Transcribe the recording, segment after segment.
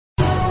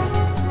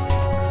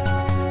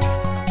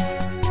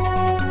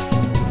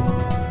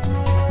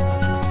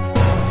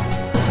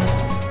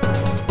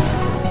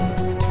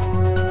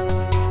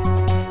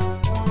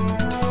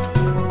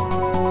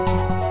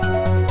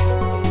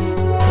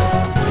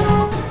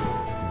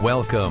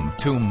Welcome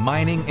to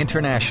Mining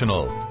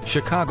International,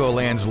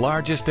 Chicagoland's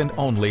largest and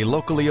only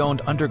locally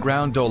owned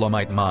underground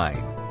dolomite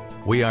mine.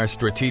 We are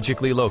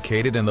strategically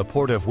located in the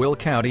Port of Will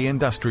County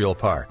Industrial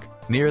Park,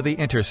 near the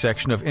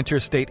intersection of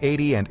Interstate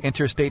 80 and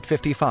Interstate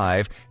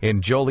 55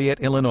 in Joliet,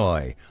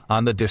 Illinois,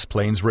 on the Des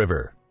Plaines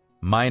River.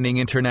 Mining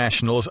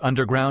International's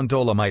underground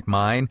dolomite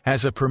mine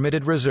has a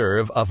permitted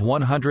reserve of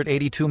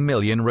 182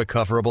 million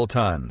recoverable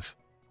tons.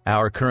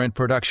 Our current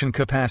production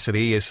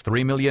capacity is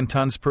 3 million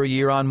tons per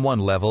year on one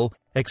level,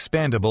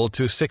 expandable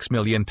to 6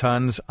 million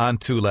tons on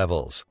two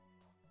levels.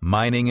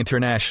 Mining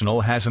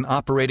International has an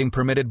operating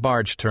permitted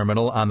barge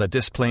terminal on the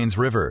Des Plaines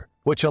River,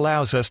 which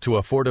allows us to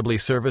affordably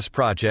service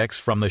projects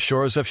from the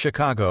shores of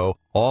Chicago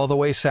all the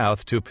way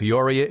south to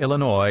Peoria,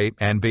 Illinois,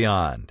 and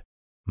beyond.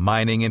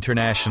 Mining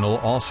International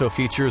also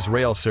features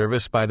rail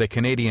service by the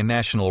Canadian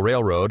National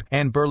Railroad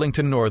and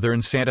Burlington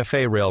Northern Santa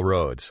Fe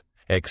Railroads,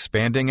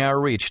 expanding our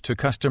reach to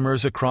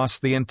customers across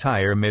the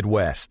entire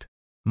Midwest.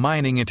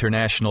 Mining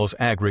International's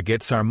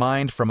aggregates are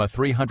mined from a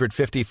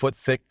 350-foot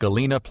thick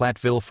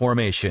Galena-Platteville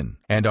formation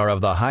and are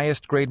of the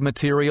highest grade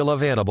material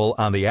available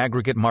on the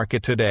aggregate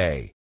market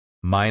today.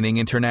 Mining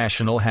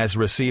International has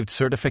received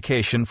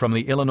certification from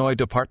the Illinois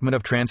Department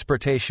of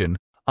Transportation,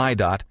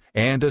 IDOT,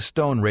 and a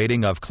stone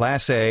rating of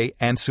Class A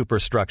and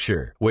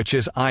Superstructure, which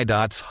is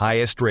IDOT's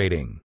highest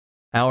rating.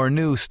 Our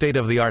new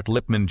state-of-the-art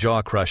Lippmann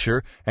jaw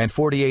crusher and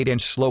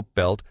 48-inch slope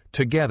belt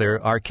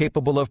together are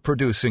capable of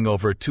producing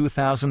over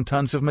 2,000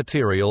 tons of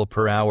material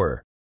per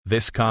hour.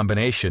 This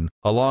combination,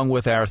 along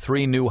with our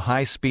three new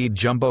high-speed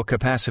jumbo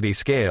capacity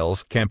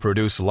scales, can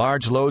produce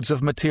large loads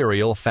of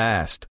material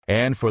fast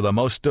and for the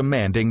most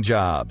demanding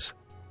jobs.